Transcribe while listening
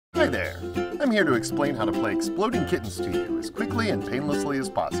there! I'm here to explain how to play Exploding Kittens to you as quickly and painlessly as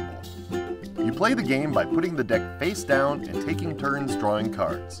possible. You play the game by putting the deck face down and taking turns drawing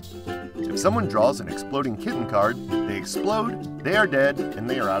cards. If someone draws an Exploding Kitten card, they explode, they are dead, and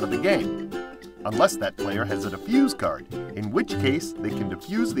they are out of the game. Unless that player has a defuse card, in which case they can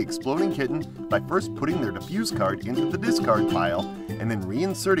defuse the Exploding Kitten by first putting their defuse card into the discard pile and then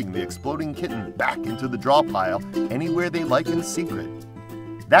reinserting the Exploding Kitten back into the draw pile anywhere they like in secret.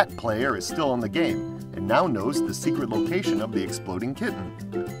 That player is still in the game and now knows the secret location of the Exploding Kitten.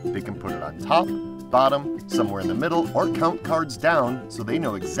 They can put it on top, bottom, somewhere in the middle, or count cards down so they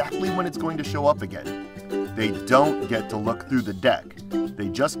know exactly when it's going to show up again. They don't get to look through the deck. They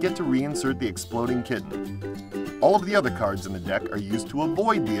just get to reinsert the Exploding Kitten. All of the other cards in the deck are used to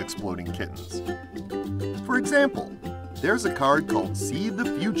avoid the Exploding Kittens. For example, there's a card called See the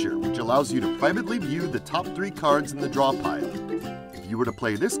Future, which allows you to privately view the top 3 cards in the draw pile. If you were to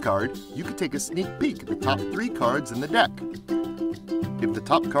play this card, you could take a sneak peek at the top 3 cards in the deck. If the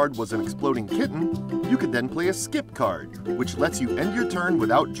top card was an Exploding Kitten, you could then play a skip card, which lets you end your turn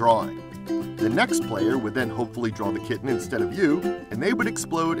without drawing. The next player would then hopefully draw the kitten instead of you, and they would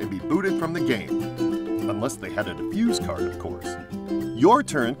explode and be booted from the game. Unless they had a defuse card, of course. Your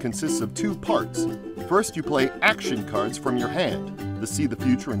turn consists of 2 parts. First, you play action cards from your hand. The See the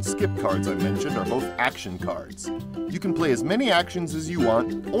Future and Skip cards I mentioned are both action cards. You can play as many actions as you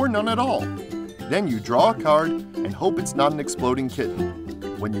want, or none at all. Then you draw a card and hope it's not an Exploding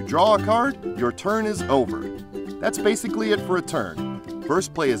Kitten. When you draw a card, your turn is over. That's basically it for a turn.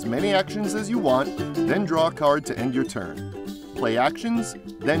 First, play as many actions as you want, then draw a card to end your turn. Play actions,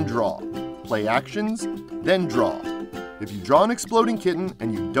 then draw. Play actions, then draw. If you draw an Exploding Kitten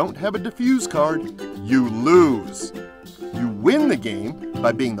and you don't have a defuse card, you lose. You win the game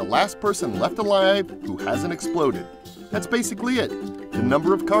by being the last person left alive who hasn't exploded. That's basically it. The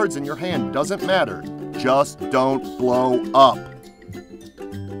number of cards in your hand doesn't matter. Just don't blow up.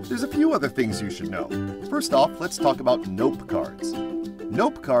 There's a few other things you should know. First off, let's talk about nope cards.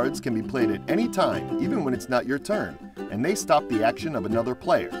 Nope cards can be played at any time, even when it's not your turn, and they stop the action of another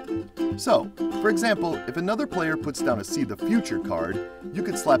player. So, for example, if another player puts down a See the Future card, you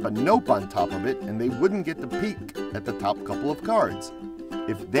could slap a nope on top of it and they wouldn't get to peek at the top couple of cards.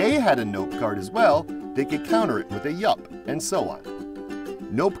 If they had a nope card as well, they could counter it with a yup, and so on.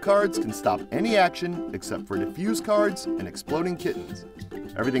 Nope cards can stop any action except for defuse cards and Exploding Kittens.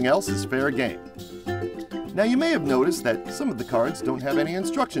 Everything else is fair game. Now you may have noticed that some of the cards don't have any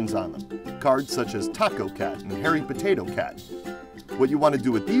instructions on them. Cards such as Taco Cat and Hairy Potato Cat. What you want to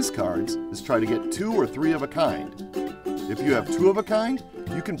do with these cards is try to get 2 or 3 of a kind. If you have 2 of a kind,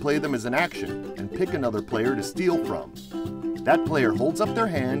 you can play them as an action and pick another player to steal from. That player holds up their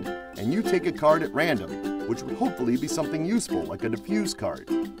hand and you take a card at random, which would hopefully be something useful like a defuse card.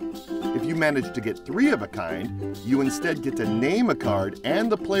 If you manage to get 3 of a kind, you instead get to name a card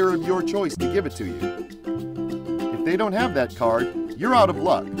and the player of your choice to give it to you. If they don't have that card, you're out of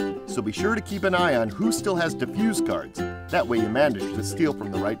luck, so be sure to keep an eye on who still has defuse cards. That way you manage to steal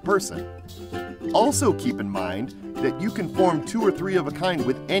from the right person. Also keep in mind that you can form 2 or 3 of a kind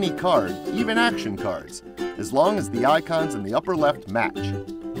with any card, even action cards, as long as the icons in the upper left match.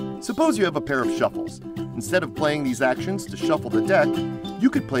 Suppose you have a pair of shuffles. Instead of playing these actions to shuffle the deck, you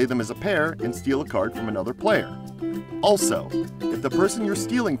could play them as a pair and steal a card from another player. Also, if the person you're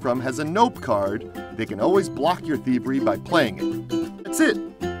stealing from has a nope card, they can always block your thievery by playing it. That's it!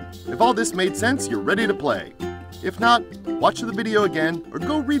 If all this made sense, you're ready to play. If not, watch the video again or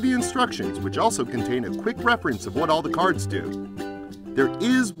go read the instructions, which also contain a quick reference of what all the cards do. There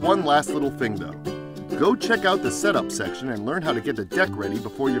is one last little thing though. Go check out the setup section and learn how to get the deck ready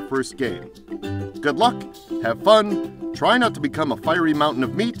before your first game. Good luck, have fun, try not to become a fiery mountain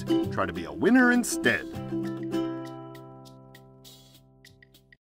of meat, try to be a winner instead.